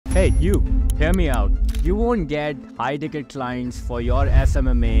Hey, you, hear me out. You won't get high-ticket clients for your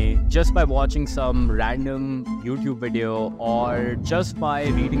SMMA just by watching some random YouTube video or just by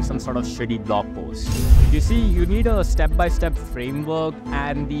reading some sort of shitty blog post. You see, you need a step-by-step framework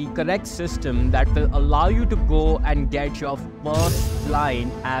and the correct system that will allow you to go and get your first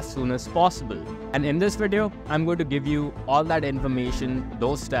client as soon as possible. And in this video, I'm going to give you all that information,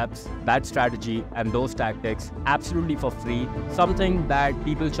 those steps, that strategy, and those tactics absolutely for free, something that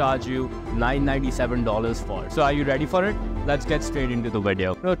people charge you $997 for. So are you ready for it? Let's get straight into the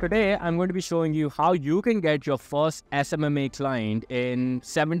video. So today, I'm going to be showing you how you can get your first SMMA client in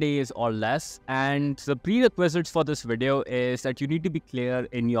 7 days or less. And the prerequisites for this video is that you need to be clear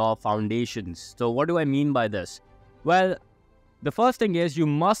in your foundations. So what do I mean by this? Well, the first thing is you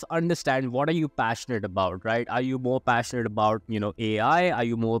must understand what are you passionate about, right? Are you more passionate about, AI? Are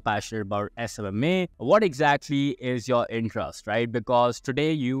you more passionate about SMMA? What exactly is your interest, right? Because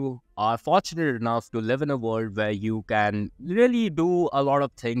today you are fortunate enough to live in a world where you can really do a lot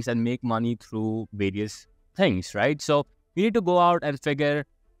of things and make money through various things, right? So you need to go out and figure,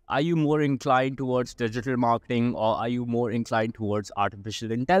 are you more inclined towards digital marketing or are you more inclined towards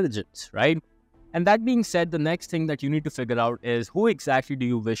artificial intelligence, right? And that being said, the next thing that you need to figure out is who exactly do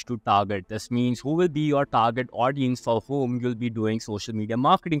you wish to target? This means who will be your target audience for whom you'll be doing social media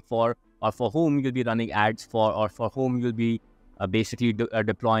marketing for, or for whom you'll be running ads for, or for whom you'll be basically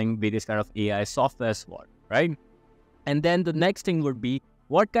deploying various kind of AI software for, right? And then the next thing would be,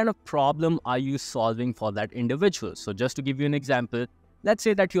 what kind of problem are you solving for that individual? So just to give you an example, let's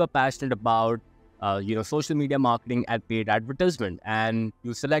say that you are passionate about social media marketing and paid advertisement, and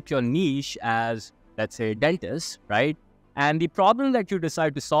you select your niche as, let's say, dentist, right? And the problem that you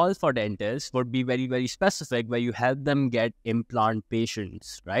decide to solve for dentists would be very, very specific, where you help them get implant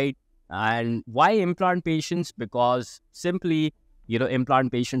patients, right? And why implant patients? Because simply,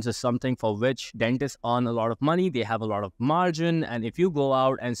 implant patients is something for which dentists earn a lot of money. They have a lot of margin. And if you go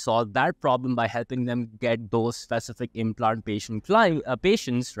out and solve that problem by helping them get those specific implant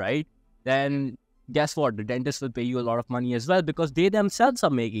patients, right? Then guess what? The dentist will pay you a lot of money as well because they themselves are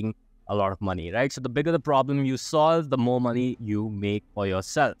making a lot of money, right? So the bigger the problem you solve, the more money you make for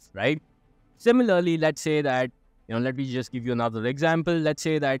yourself, right? Similarly, let's say that, let me just give you another example. Let's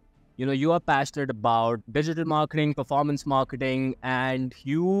say that, you are passionate about digital marketing, performance marketing, and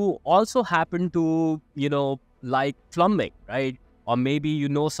you also happen to, like plumbing, right? Or maybe you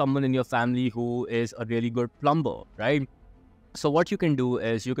know someone in your family who is a really good plumber, right? So what you can do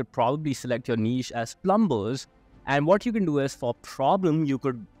is you could probably select your niche as plumbers. And what you can do is for problem, you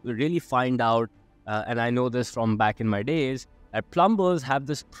could really find out, and I know this from back in my days, that plumbers have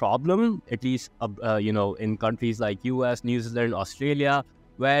this problem, at least, in countries like US, New Zealand, Australia,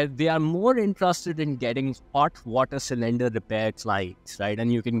 where they are more interested in getting hot water cylinder repair clients, right?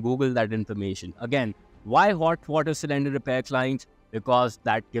 And you can Google that information. Again, why hot water cylinder repair clients? Because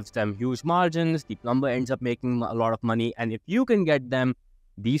that gives them huge margins. The plumber ends up making a lot of money. And if you can get them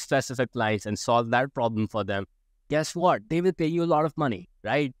these specific clients and solve that problem for them, guess what? They will pay you a lot of money,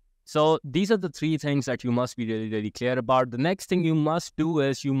 right? So these are the three things that you must be really, really clear about. The next thing you must do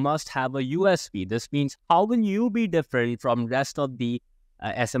is you must have a USP. This means how will you be different from rest of the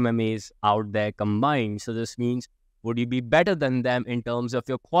SMMAs out there combined? So this means, would you be better than them in terms of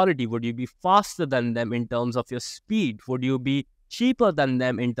your quality? Would you be faster than them in terms of your speed? Would you be cheaper than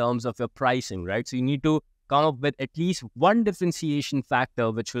them in terms of your pricing, right? So you need to come up with at least one differentiation factor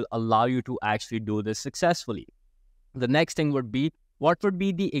which will allow you to actually do this successfully. The next thing would be, what would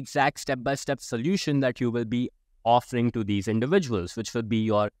be the exact step-by-step solution that you will be offering to these individuals, which will be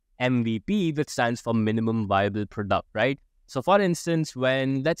your MVP, which stands for minimum viable product, right? So for instance,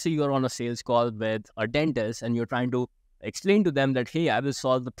 when let's say you're on a sales call with a dentist and you're trying to explain to them that, hey, I will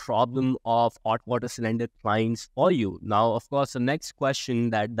solve the problem of hot water cylinder clients for you. Now, of course, the next question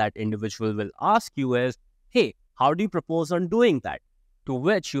that that individual will ask you is, hey, how do you propose on doing that? To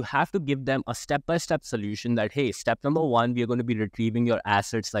which you have to give them a step-by-step solution that, hey, step number one, we are going to be retrieving your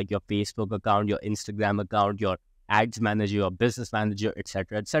assets like your Facebook account, your Instagram account, your ads manager, your business manager,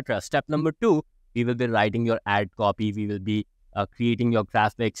 etc., etc. Step number two, we will be writing your ad copy. We will be creating your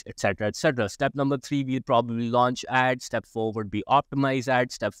graphics, etc., etc. Step number three, we'll probably launch ads. Step four would be optimize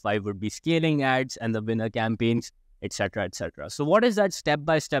ads. Step five would be scaling ads and the winner campaigns, etc., etc. So what is that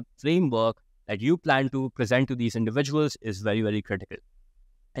step-by-step framework that you plan to present to these individuals is very, very critical.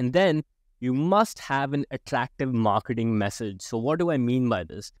 And then you must have an attractive marketing message. So what do I mean by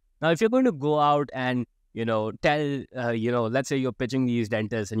this? Now, if you're going to go out and, tell, let's say you're pitching these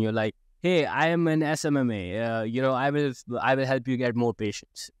dentists and you're like, hey, I am an SMMA, I will help you get more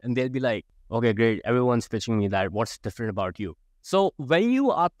patients. And they'll be like, okay, great. Everyone's pitching me that. What's different about you? So when you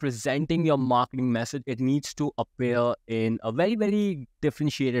are presenting your marketing message, it needs to appear in a very, very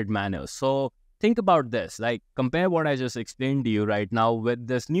differentiated manner. So think about this, like compare what I just explained to you right now with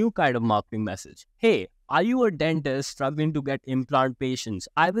this new kind of marketing message. Hey, are you a dentist struggling to get implant patients?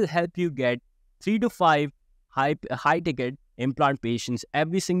 I will help you get 3 to 5 high ticket implant patients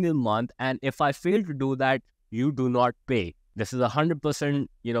every single month. And if I fail to do that, you do not pay. This is 100%,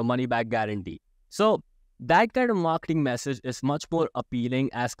 money back guarantee. So that kind of marketing message is much more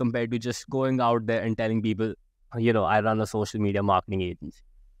appealing as compared to just going out there and telling people, I run a social media marketing agency.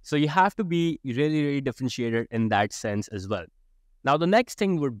 So you have to be really, really differentiated in that sense as well. Now, the next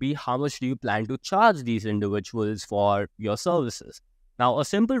thing would be, how much do you plan to charge these individuals for your services? Now, a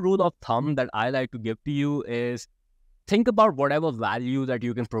simple rule of thumb that I like to give to you is, think about whatever value that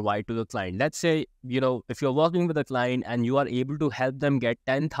you can provide to the client. Let's say, if you're working with a client and you are able to help them get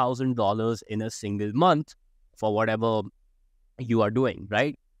 $10,000 in a single month for whatever you are doing,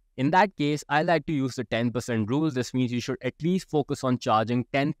 right? In that case, I like to use the 10% rule. This means you should at least focus on charging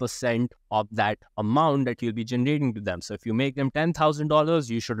 10% of that amount that you'll be generating to them. So if you make them $10,000,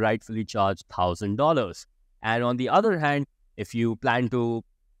 you should rightfully charge $1,000. And on the other hand, if you plan to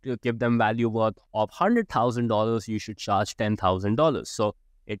give them value worth of $100,000, you should charge $10,000. So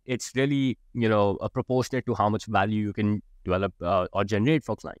it's really, proportionate to how much value you can develop or generate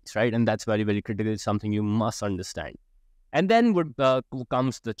for clients, right? And that's very, very critical. It's something you must understand. And then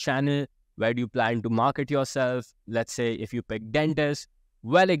comes the channel. Where do you plan to market yourself? Let's say if you pick dentists,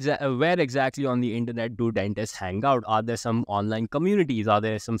 where exactly on the internet do dentists hang out? Are there some online communities? Are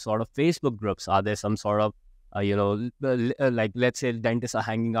there some sort of Facebook groups? Are there some sort of like, let's say dentists are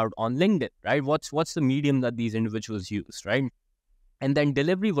hanging out on LinkedIn, right? What's the medium that these individuals use, right? And then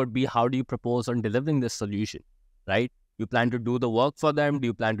delivery would be, how do you propose on delivering this solution, right? You plan to do the work for them? Do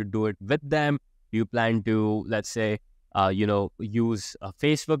you plan to do it with them? Do you plan to, let's say, use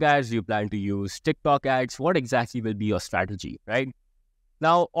Facebook ads? Do you plan to use TikTok ads? What exactly will be your strategy, right?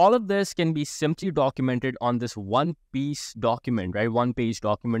 Now, all of this can be simply documented on this one-piece document, right? One-page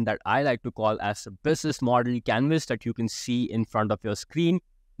document that I like to call as a business model canvas that you can see in front of your screen.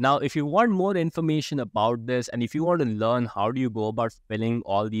 Now, if you want more information about this, and if you want to learn how do you go about filling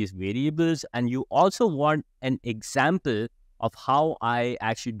all these variables, and you also want an example of how I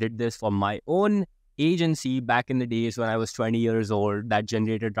actually did this for my own agency back in the days when I was 20 years old, that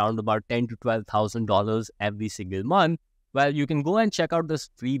generated around about $10,000 to $12,000 every single month, well, you can go and check out this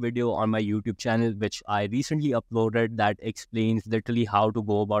free video on my YouTube channel, which I recently uploaded, that explains literally how to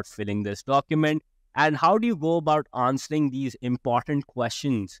go about filling this document and how do you go about answering these important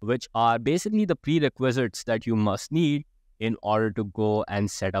questions, which are basically the prerequisites that you must need in order to go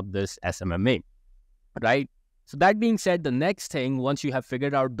and set up this SMMA, right? So that being said, the next thing, once you have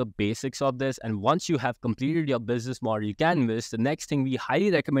figured out the basics of this and once you have completed your business model canvas, the next thing we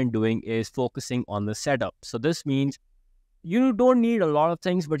highly recommend doing is focusing on the setup. So this means you don't need a lot of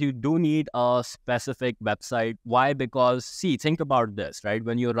things, but you do need a specific website. Why? Because, see, think about this, right?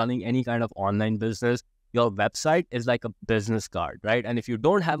 When you're running any kind of online business, your website is like a business card, right? And if you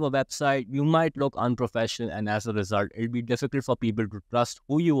don't have a website, you might look unprofessional. And as a result, it'll be difficult for people to trust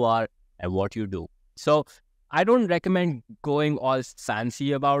who you are and what you do. So I don't recommend going all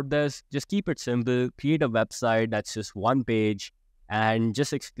fancy about this. Just keep it simple. Create a website that's just one page and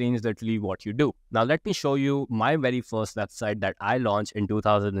just explains literally what you do. Now, let me show you my very first website that I launched in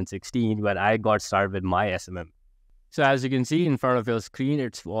 2016 when I got started with my SMM. So as you can see in front of your screen,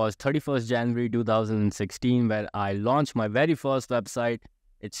 it was 31st January 2016 where I launched my very first website.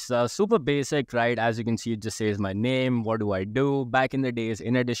 It's super basic, right? As you can see, it just says my name, what do I do. Back in the days,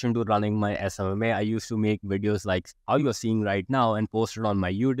 in addition to running my SMMA, I used to make videos like how you're seeing right now and post it on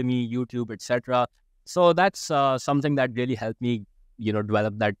my Udemy, YouTube, etc. So that's something that really helped me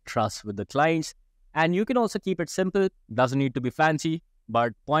develop that trust with the clients. And you can also keep it simple. Doesn't need to be fancy,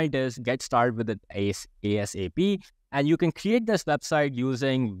 but point is, get started with it ASAP. And you can create this website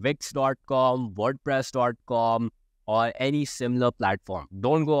using Wix.com, WordPress.com, or any similar platform.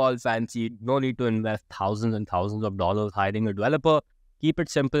 Don't go all fancy. No need to invest thousands and thousands of dollars hiring a developer. Keep it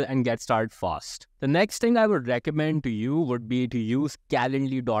simple and get started fast. The next thing I would recommend to you would be to use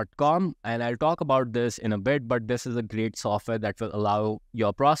Calendly.com. And I'll talk about this in a bit, but this is a great software that will allow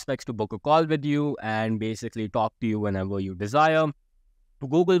your prospects to book a call with you and basically talk to you whenever you desire.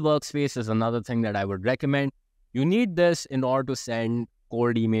 Google Workspace is another thing that I would recommend. You need this in order to send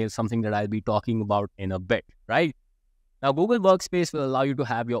cold emails, something that I'll be talking about in a bit, right? Now, Google Workspace will allow you to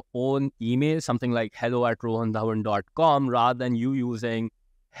have your own email, something like hello@rohandhawan.com, rather than you using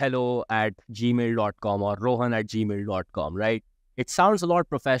hello@gmail.com or rohan@gmail.com, right? it sounds a lot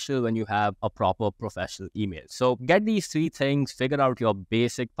professional when you have a proper professional email. So get these 3 things, figure out your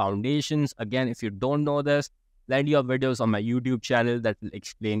basic foundations. Again, if you don't know this, plenty of videos on my YouTube channel that will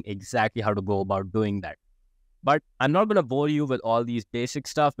explain exactly how to go about doing that. But I'm not going to bore you with all these basic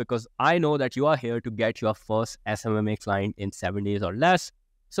stuff because I know that you are here to get your first SMMA client in 7 days or less.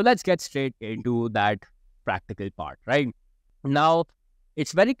 So let's get straight into that practical part, right? Now,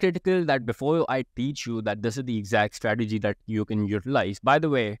 it's very critical that before I teach you that this is the exact strategy that you can utilize. By the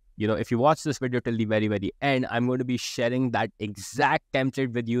way, if you watch this video till the very, very end, I'm going to be sharing that exact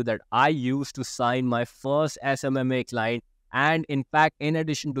template with you that I used to sign my first SMMA client. And in fact, in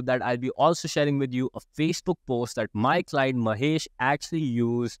addition to that, I'll be also sharing with you a Facebook post that my client Mahesh actually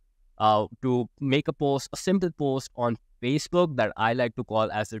used to make a simple post on Facebook that I like to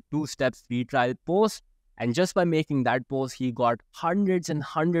call as a 2-step free trial post. And just by making that post, he got hundreds and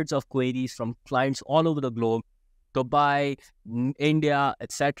hundreds of queries from clients all over the globe, Dubai, India,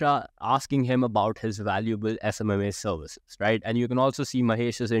 etc., asking him about his valuable SMMA services, right? And you can also see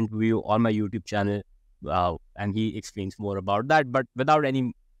Mahesh's interview on my YouTube channel, and he explains more about that. But without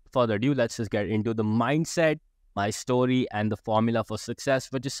any further ado, let's just get into the mindset, my story, and the formula for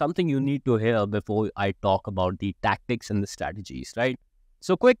success, which is something you need to hear before I talk about the tactics and the strategies, right?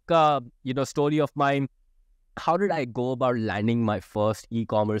 So quick, story of mine. How did I go about landing my first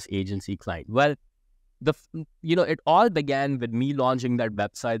e-commerce agency client? Well, it all began with me launching that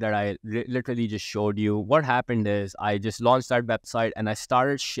website that I literally just showed you. What happened is I just launched that website and I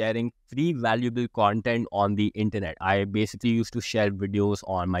started sharing free valuable content on the internet. I basically used to share videos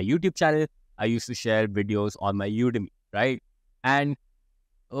on my YouTube channel. I used to share videos on my Udemy, right? And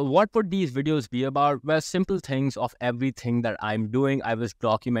what would these videos be about? Well, simple things of everything that I'm doing. I was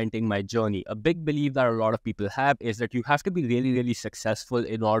documenting my journey. A big belief that a lot of people have is that you have to be really, really successful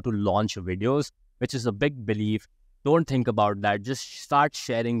in order to launch videos, which is a big belief. Don't think about that. Just start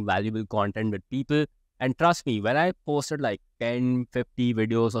sharing valuable content with people. And trust me, when I posted like 10, 50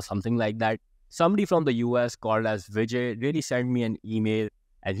 videos or something like that, somebody from the US called as Vijay really sent me an email.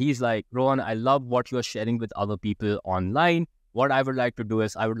 And he's like, Rohan, I love what you're sharing with other people online. What I would like to do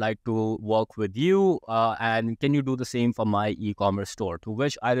is I would like to work with you and can you do the same for my e-commerce store? To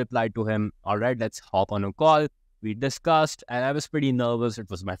which I replied to him, all right, let's hop on a call. We discussed and I was pretty nervous. It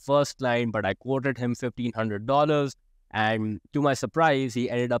was my first client, but I quoted him $1,500. And to my surprise, he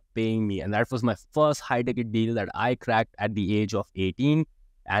ended up paying me. And that was my first high-ticket deal that I cracked at the age of 18.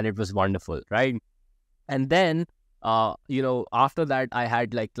 And it was wonderful, right? And then after that, I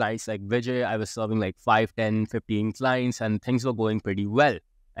had like clients like Vijay. I was serving like 5, 10, 15 clients and things were going pretty well.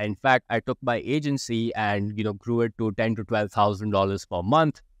 In fact, I took my agency and, grew it to $10,000 to $12,000 per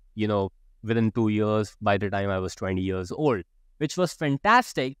month, within 2 years by the time I was 20 years old, which was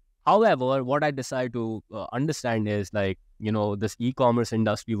fantastic. However, what I decided to understand is this e-commerce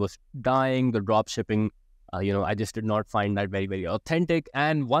industry was dying, the drop shipping. I just did not find that very, very authentic.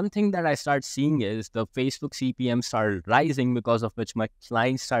 And one thing that I started seeing is the Facebook CPM started rising, because of which my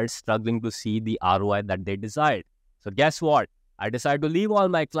clients started struggling to see the ROI that they desired. So guess what? I decided to leave all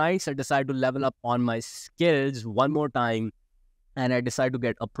my clients. I decided to level up on my skills one more time. And I decided to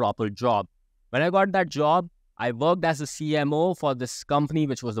get a proper job. When I got that job, I worked as a CMO for this company,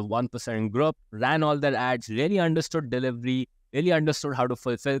 which was a 1% group, ran all their ads, really understood delivery, really understood how to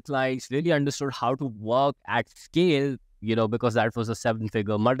fulfill clients, really understood how to work at scale, because that was a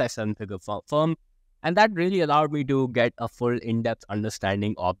multi-7-figure firm. And that really allowed me to get a full in-depth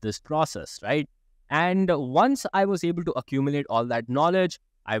understanding of this process, right? And once I was able to accumulate all that knowledge,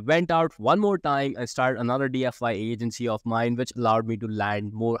 I went out one more time and started another DFI agency of mine, which allowed me to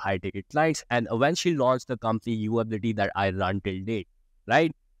land more high-ticket clients and eventually launched the company UAbility that I run till date,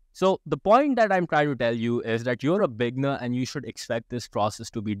 right? So the point that I'm trying to tell you is that you're a beginner and you should expect this process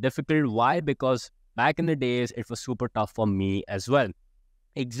to be difficult. Why? Because back in the days, it was super tough for me as well.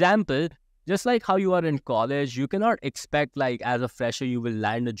 Example, just like how you are in college, you cannot expect as a fresher, you will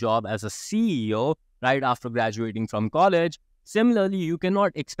land a job as a CEO right after graduating from college. Similarly, you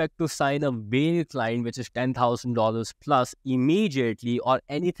cannot expect to sign a whale client, which is $10,000 plus immediately or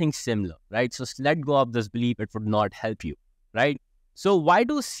anything similar, right? So let go of this belief. It would not help you, right? So why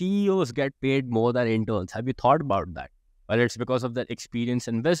do CEOs get paid more than interns? Have you thought about that? Well, it's because of their experience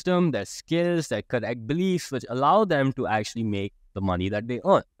and wisdom, their skills, their correct beliefs, which allow them to actually make the money that they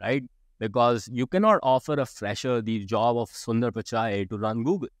earn, right? Because you cannot offer a fresher the job of Sundar Pichai to run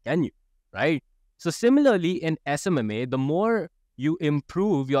Google, can you? Right? So similarly, in SMMA, the more you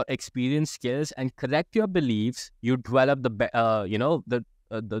improve your experience, skills, and correct your beliefs, you develop the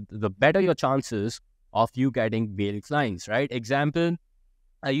better your chances of you getting whale clients, right? Example,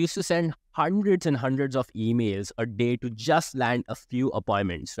 I used to send hundreds and hundreds of emails a day to just land a few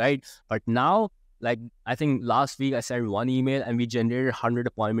appointments, right? But now, like I think last week I sent one email and we generated 100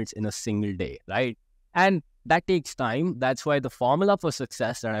 appointments in a single day, right? And that takes time. That's why the formula for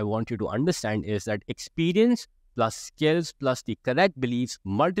success that I want you to understand is that experience plus skills plus the correct beliefs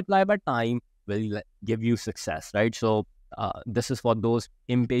multiplied by time will give you success, right? So this is for those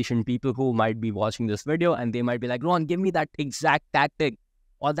impatient people who might be watching this video and they might be like, Ron, give me that exact tactic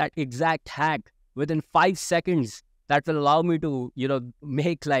or that exact hack within 5 seconds that will allow me to,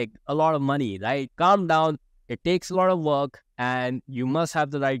 make like a lot of money, right? Calm down. It takes a lot of work and you must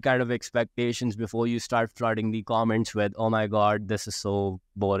have the right kind of expectations before you start flooding the comments with, oh my God, this is so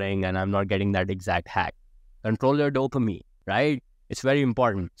boring and I'm not getting that exact hack. Control your dopamine, right? It's very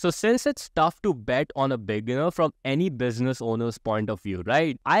important. So since it's tough to bet on a beginner from any business owner's point of view,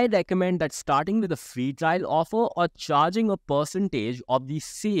 right? I recommend that starting with a free trial offer or charging a percentage of the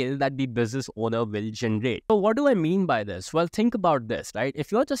sale that the business owner will generate. So what do I mean by this? Well, think about this, right?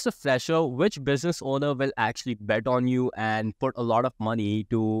 If you're just a fresher, which business owner will actually bet on you and put a lot of money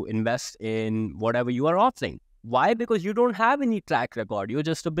to invest in whatever you are offering? Why? Because you don't have any track record. You're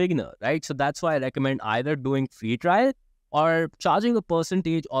just a beginner, right? So that's why I recommend either doing free trial or charging a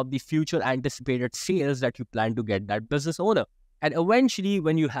percentage of the future anticipated sales that you plan to get that business owner. And eventually,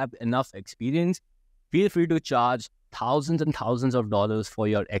 when you have enough experience, feel free to charge thousands and thousands of dollars for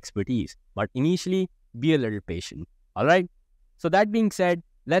your expertise. But initially, be a little patient. All right? So that being said,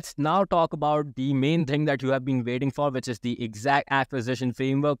 let's now talk about the main thing that you have been waiting for, which is the exact acquisition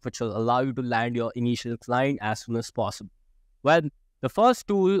framework, which will allow you to land your initial client as soon as possible. Well, the first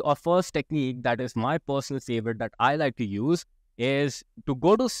tool or first technique that is my personal favorite that I like to use is to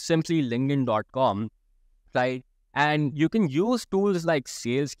go to simplylinkedin.com, right? And you can use tools like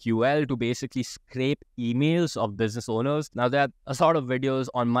SalesQL to basically scrape emails of business owners. Now, there are a sort of videos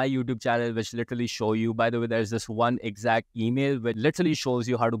on my YouTube channel which literally show you, by the way, there's this one exact email which literally shows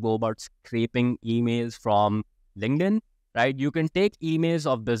you how to go about scraping emails from LinkedIn, right? You can take emails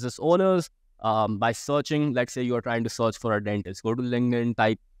of business owners, by searching. Let's say you're trying to search for a dentist. Go to LinkedIn,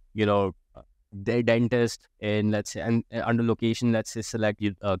 type, their dentist in, let's say, and under location, let's say select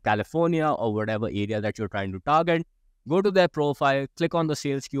California or whatever area that you're trying to target. Go to their profile, click on the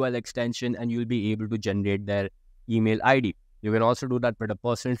SalesQL extension, and you'll be able to generate their email ID. You can also do that with a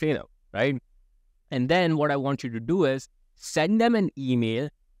personal trainer, right? And then what I want you to do is send them an email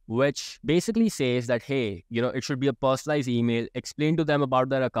which basically says that, hey, it should be a personalized email. Explain to them about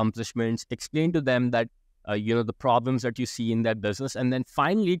their accomplishments. Explain to them that, the problems that you see in their business. And then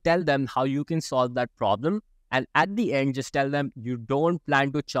finally tell them how you can solve that problem. And at the end, just tell them you don't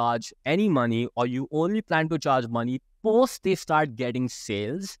plan to charge any money, or you only plan to charge money post they start getting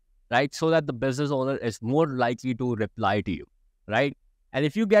sales, right? So that the business owner is more likely to reply to you, right? And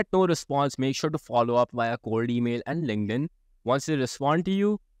if you get no response, make sure to follow up via cold email and LinkedIn. Once they respond to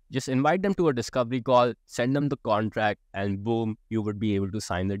you, just invite them to a discovery call, send them the contract, and boom, you would be able to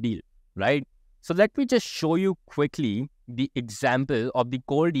sign the deal, right? So let me just show you quickly the example of the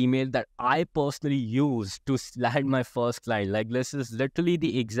cold email that I personally used to land my first client. Like, this is literally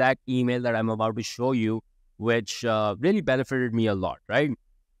the exact email that I'm about to show you, which really benefited me a lot, right?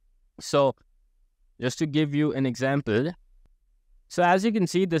 So just to give you an example, so as you can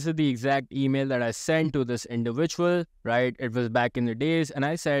see, this is the exact email that I sent to this individual, right? It was back in the days. And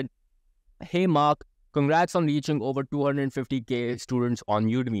I said, hey, Mark, congrats on reaching over 250K students on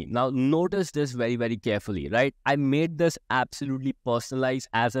Udemy. Now, notice this very, very carefully, right? I made this absolutely personalized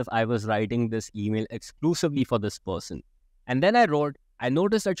as if I was writing this email exclusively for this person. And then I wrote, I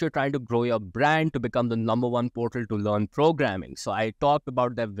noticed that you're trying to grow your brand to become the #1 portal to learn programming. So I talked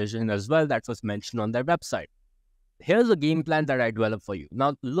about their vision as well. That was mentioned on their website. Here's a game plan that I developed for you.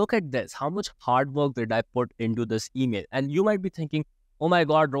 Now, look at this. How much hard work did I put into this email? And you might be thinking, oh my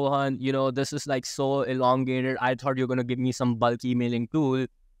God, Rohan, this is like so elongated. I thought you're going to give me some bulk emailing tool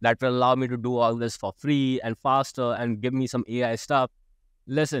that will allow me to do all this for free and faster and give me some AI stuff.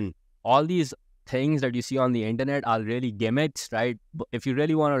 Listen, all these things that you see on the internet are really gimmicks, right? If you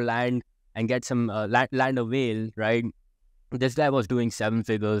really want to land and get some, land a whale, right? This guy was doing 7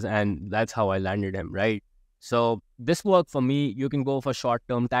 figures and that's how I landed him, right? So this worked for me. You can go for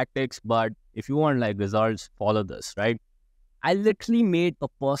short-term tactics, but if you want like results, follow this, right? I literally made a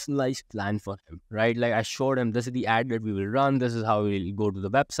personalized plan for him, right? Like I showed him, this is the ad that we will run. This is how we'll go to the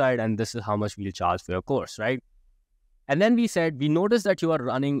website and this is how much we'll charge for your course, right? And then we said, we noticed that you are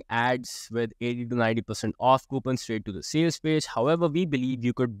running ads with 80 to 90% off coupons straight to the sales page. However, we believe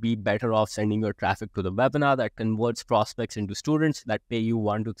you could be better off sending your traffic to the webinar that converts prospects into students that pay you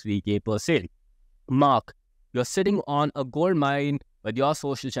 1 to 3K per sale. Mark, you're sitting on a gold mine with your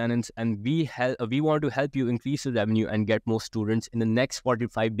social channels, and we want to help you increase the revenue and get more students in the next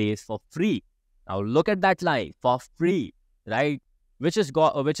 45 days for free. Now look at that line, for free, right? Which is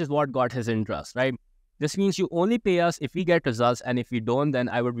what got his interest, right? This means you only pay us if we get results, and if we don't, then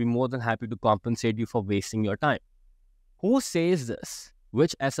I would be more than happy to compensate you for wasting your time. Who says this?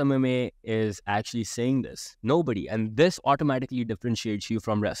 Which SMMA is actually saying this? Nobody. And this automatically differentiates you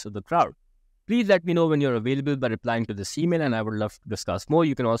from rest of the crowd. Please let me know when you're available by replying to this email, and I would love to discuss more.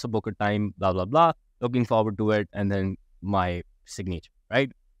 You can also book a time, blah, blah, blah. Looking forward to it, and then my signature,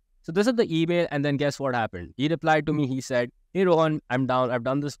 right? So this is the email, and then guess what happened? He replied to me. He said, hey, Rohan, I'm down. I've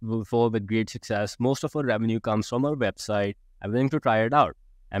done this before with great success. Most of our revenue comes from our website. I'm willing to try it out.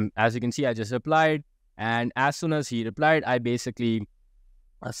 And as you can see, I just replied. And as soon as he replied, I basically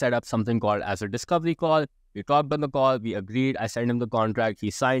set up something called as a discovery call. We talked on the call. We agreed. I sent him the contract.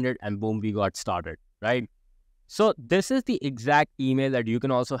 He signed it. And boom, we got started, right? So this is the exact email that you can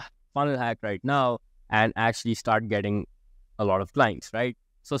also funnel hack right now and actually start getting a lot of clients, right?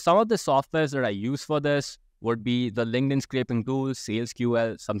 So some of the softwares that I use for this would be the LinkedIn scraping tool,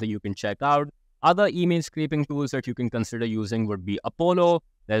 SalesQL, something you can check out. Other email scraping tools that you can consider using would be Apollo.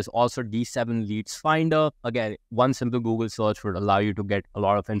 There's also D7 Leads Finder. Again, one simple Google search would allow you to get a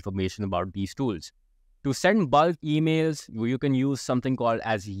lot of information about these tools. To send bulk emails, you can use something called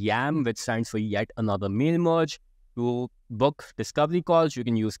as YAM, which stands for Yet Another Mail Merge. To book discovery calls, you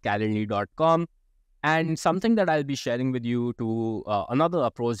can use Calendly.com. And something that I'll be sharing with you to another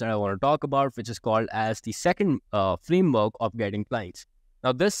approach that I want to talk about, which is called as the second framework of getting clients.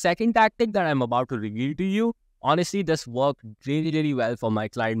 Now, this second tactic that I'm about to reveal to you, honestly, this worked really, really well for my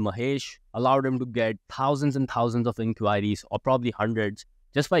client Mahesh, allowed him to get thousands and thousands of inquiries, or probably hundreds,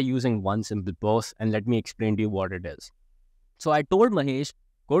 just by using one simple post. And let me explain to you what it is. So I told Mahesh,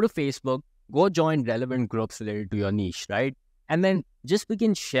 go to Facebook, go join relevant groups related to your niche, right? And then just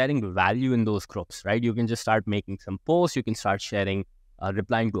begin sharing value in those groups, right? You can just start making some posts. You can start sharing,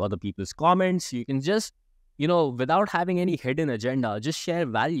 replying to other people's comments. You can just, without having any hidden agenda, just share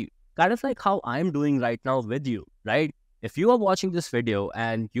value. Kind of like how I'm doing right now with you, right? If you are watching this video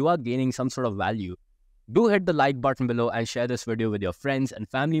and you are gaining some sort of value, do hit the like button below and share this video with your friends and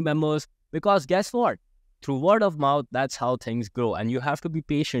family members, because guess what? Through word of mouth, that's how things grow. And you have to be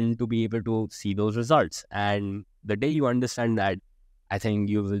patient to be able to see those results. And the day you understand that, I think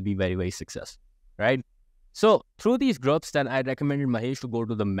you will be very, very successful, right? So through these groups, then I recommended Mahesh to go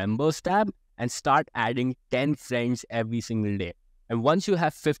to the members tab and start adding 10 friends every single day. And once you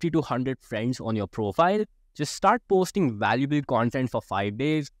have 50 to 100 friends on your profile, just start posting valuable content for 5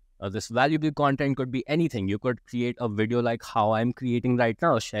 days. This valuable content could be anything. You could create a video like how I'm creating right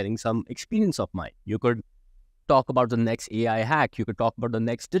now, sharing some experience of mine. You could talk about the next AI hack. You could talk about the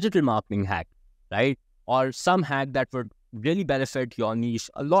next digital marketing hack, right? Or some hack that would really benefit your niche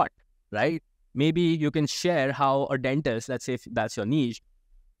a lot, right? Maybe you can share how a dentist, let's say if that's your niche,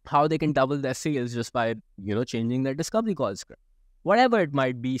 how they can double their sales just by, changing their discovery call script. Whatever it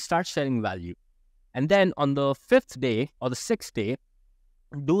might be, start sharing value. And then on the 5th day or the 6th day,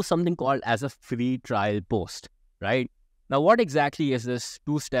 do something called as a free trial post, right? Now, what exactly is this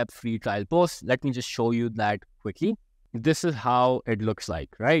 2-step free trial post? Let me just show you that quickly. This is how it looks like,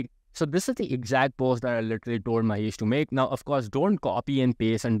 right? So this is the exact post that I literally told Mahesh to make. Now, of course, don't copy and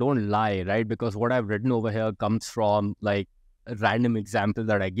paste and don't lie, right? Because what I've written over here comes from like a random example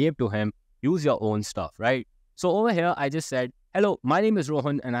that I gave to him. Use your own stuff, right? So over here, I just said, hello, my name is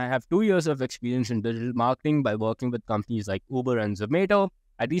Rohan and I have 2 years of experience in digital marketing by working with companies like Uber and Zomato.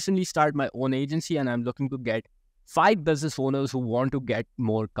 I recently started my own agency and I'm looking to get 5 business owners who want to get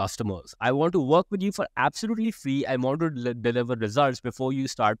more customers. I want to work with you for absolutely free. I want to deliver results before you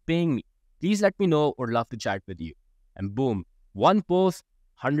start paying me. Please let me know. Would love to chat with you. And boom, one post,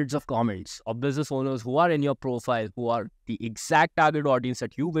 hundreds of comments of business owners who are in your profile, who are the exact target audience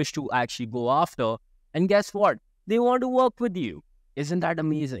that you wish to actually go after. And guess what? They want to work with you. Isn't that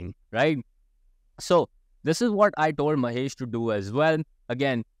amazing, right? So this is what I told Mahesh to do as well.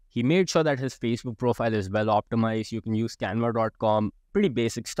 Again, he made sure that his Facebook profile is well optimized. You can use canva.com, pretty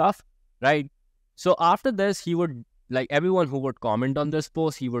basic stuff, right? So after this, he would, like everyone who would comment on this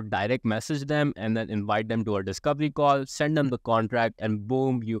post, he would direct message them and then invite them to a discovery call, send them the contract, and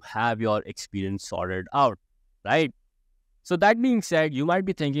boom, you have your experience sorted out, right? So that being said, you might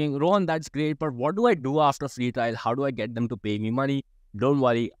be thinking, Rohan, that's great, but what do I do after free trial? How do I get them to pay me money? Don't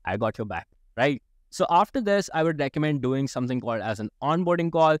worry, I got your back, right? So after this, I would recommend doing something called as an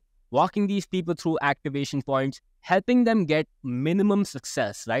onboarding call, walking these people through activation points, helping them get minimum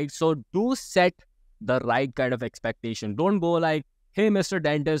success, right? So do set the right kind of expectation. Don't go like, hey, Mr.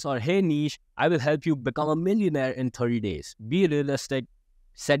 Dentist, or hey, niche, I will help you become a millionaire in 30 days. Be realistic,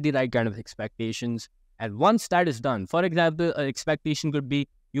 set the right kind of expectations. And once that is done, for example, an expectation could be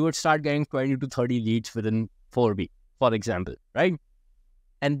you would start getting 20 to 30 leads within 4 weeks, for example, right?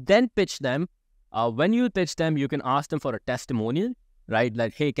 And then pitch them. When you pitch them, you can ask them for a testimonial, right?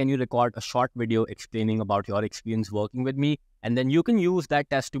 Like, hey, can you record a short video explaining about your experience working with me? And then you can use that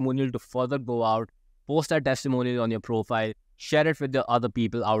testimonial to further go out, post that testimonial on your profile, share it with the other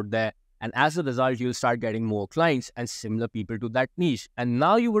people out there. And as a result, you'll start getting more clients and similar people to that niche. And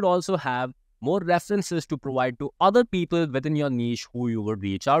now you would also have more references to provide to other people within your niche who you would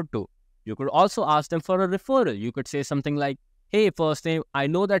reach out to. You could also ask them for a referral. You could say something like, hey, first name, I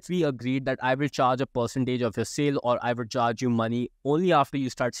know that we agreed that I will charge a percentage of your sale, or I will charge you money only after you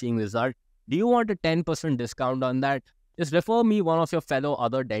start seeing results. Do you want a 10% discount on that? Just refer me one of your fellow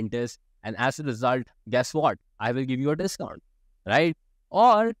other dentists, and as a result, guess what? I will give you a discount, right?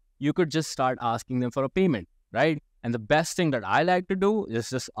 Or you could just start asking them for a payment, right? And the best thing that I like to do is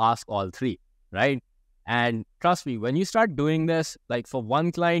just ask all three, right? And trust me, when you start doing this, like for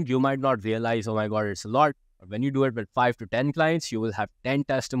one client, you might not realize, oh my God, it's a lot. But when you do it with 5 to 10 clients, you will have 10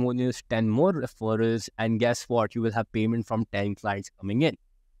 testimonials, 10 more referrals, and guess what? You will have payment from 10 clients coming in.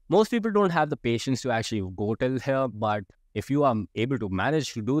 Most people don't have the patience to actually go till here, but if you are able to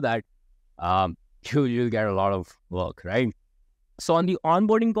manage to do that, you'll get a lot of work, right? So on the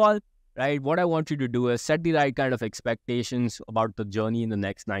onboarding call, right, what I want you to do is set the right kind of expectations about the journey in the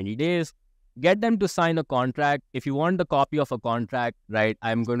next 90 days. Get them to sign a contract. If you want the copy of a contract, right,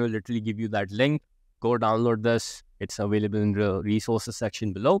 I'm going to literally give you that link. Go download this. It's available in the resources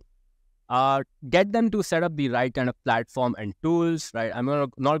section below. Get them to set up the right kind of platform and tools, right? I'm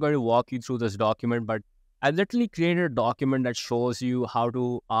not going to walk you through this document, but I literally created a document that shows you how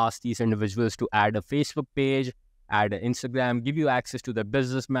to ask these individuals to add a Facebook page, add an Instagram, give you access to the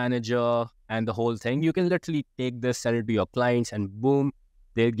business manager and the whole thing. You can literally take this, send it to your clients, and boom,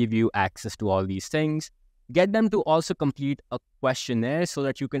 they'll give you access to all these things. Get them to also complete a questionnaire so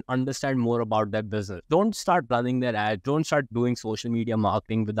that you can understand more about their business. Don't start running their ads. Don't start doing social media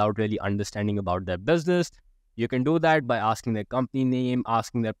marketing without really understanding about their business. You can do that by asking their company name,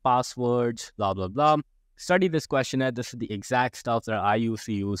 asking their passwords, blah, blah, blah. Study this questionnaire. This is the exact stuff that I used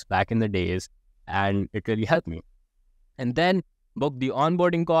to use back in the days, and it really helped me. And then book the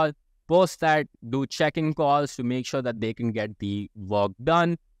onboarding call. Post that, do check-in calls to make sure that they can get the work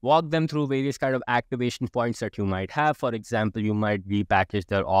done. Walk them through various kind of activation points that you might have. For example, you might repackage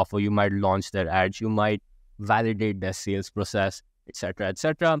their offer, you might launch their ads, you might validate their sales process, etc.,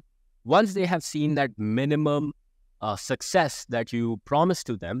 etc. Once they have seen that minimum success that you promised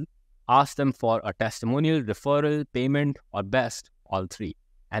to them, ask them for a testimonial, referral, payment, or best, all three.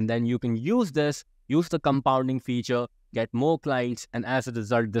 And then you can use this, use the compounding feature, get more clients, and as a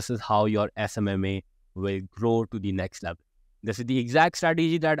result, this is how your SMMA will grow to the next level. This is the exact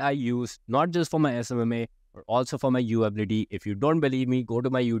strategy that I use, not just for my SMMA, but also for my UAbility. If you don't believe me, go to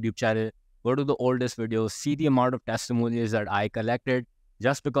my YouTube channel, go to the oldest videos, see the amount of testimonials that I collected.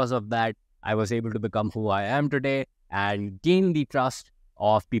 Just because of that, I was able to become who I am today and gain the trust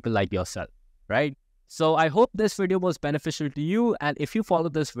of people like yourself, right? So I hope this video was beneficial to you. And if you follow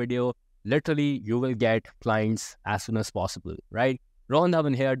this video, literally, you will get clients as soon as possible, right? Rohan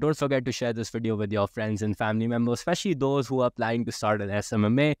Dhawan here. Don't forget to share this video with your friends and family members, especially those who are planning to start an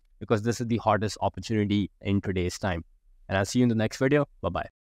SMMA, because this is the hottest opportunity in today's time. And I'll see you in the next video. Bye-bye.